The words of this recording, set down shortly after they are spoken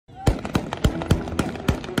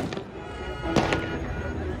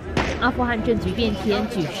阿富汗政局变天，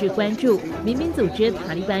举世关注。民兵组织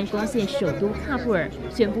塔利班攻陷首都喀布尔，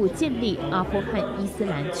宣布建立阿富汗伊斯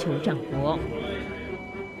兰酋长国。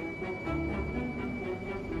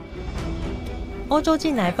欧洲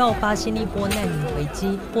近来爆发新一波难民危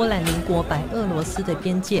机，波兰邻国白俄罗斯的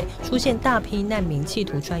边界出现大批难民企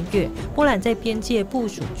图穿越，波兰在边界部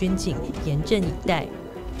署军警，严阵以待。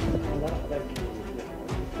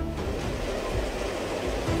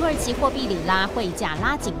土耳其货币里拉汇价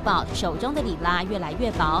拉警报，手中的里拉越来越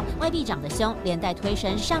薄，外币涨得凶，连带推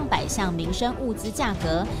升上百项民生物资价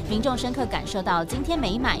格，民众深刻感受到今天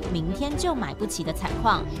没买，明天就买不起的惨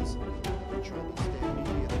况。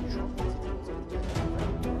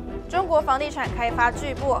中国房地产开发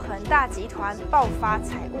巨擘恒大集团爆发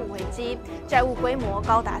财务危机，债务规模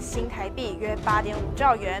高达新台币约8.5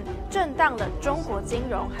兆元，震荡了中国金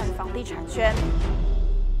融和房地产圈。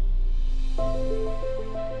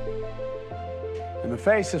In the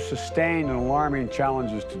face of sustained and alarming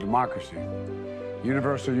challenges to democracy,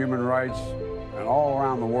 universal human rights, and all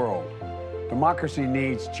around the world, democracy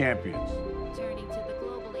needs champions. Turning to the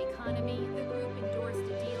global economy, the group endorsed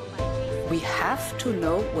a deal by We have to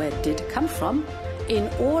know where it did come from in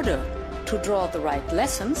order to draw the right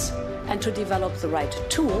lessons and to develop the right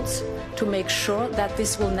tools to make sure that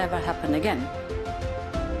this will never happen again.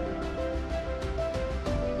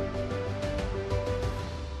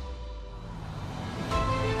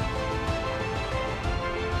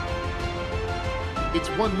 It's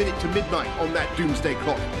 1 minute to midnight on that doomsday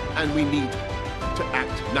clock, and we need to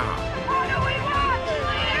act now. What do we want?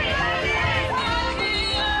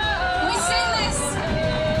 We sing this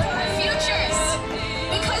for our futures,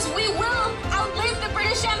 because we will outlive the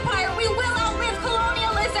British Empire, we will outlive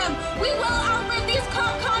colonialism, we will outlive these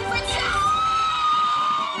conferences.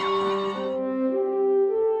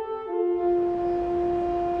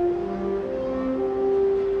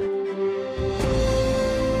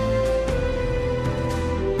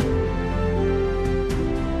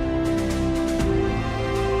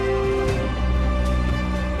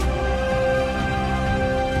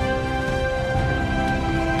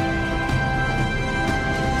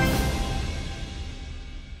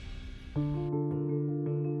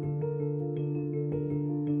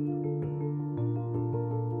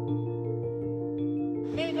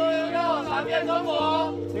 MeToo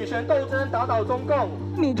女权斗争打倒中共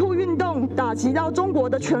，MeToo运动打击到中国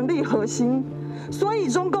的权力核心，所以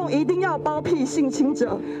中共一定要包庇性侵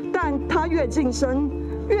者，但他越晋升，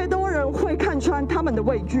越多人会看穿他们的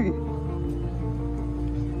畏惧。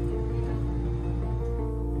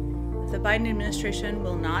The Biden administration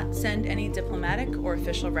will not send any diplomatic or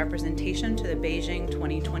official representation to the Beijing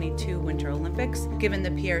 2022 Winter Olympics, given the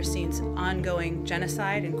PRC's ongoing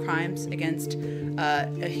genocide and crimes against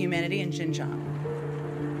humanity in Xinjiang.